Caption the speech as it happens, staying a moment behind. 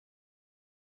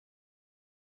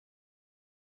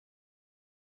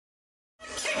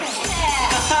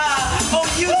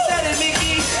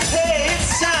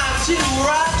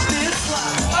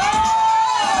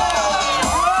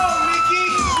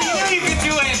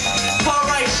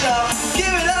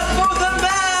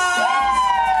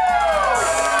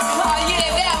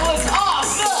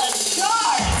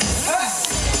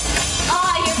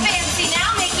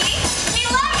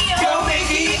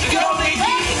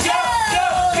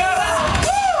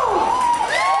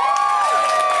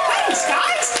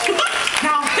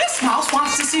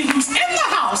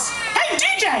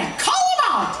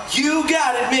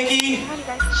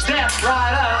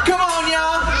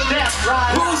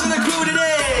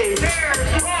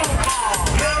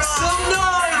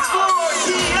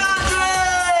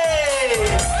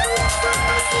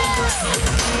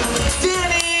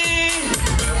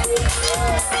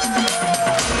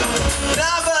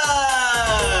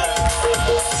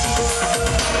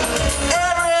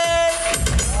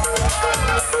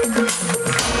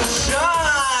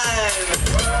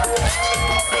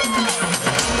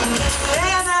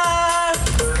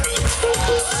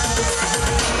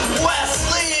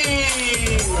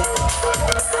Let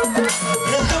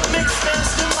the mix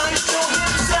mastermind show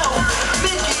himself,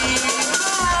 Mickey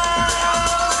Mouse!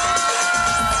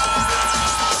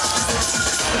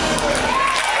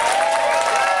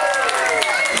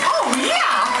 Oh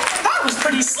yeah, that was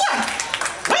pretty slick.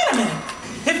 Wait a minute,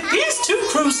 if these two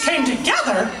crews came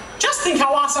together, just think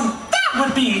how awesome that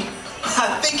would be.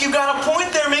 I think you got a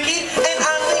point there, Mickey, and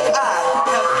I think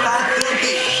I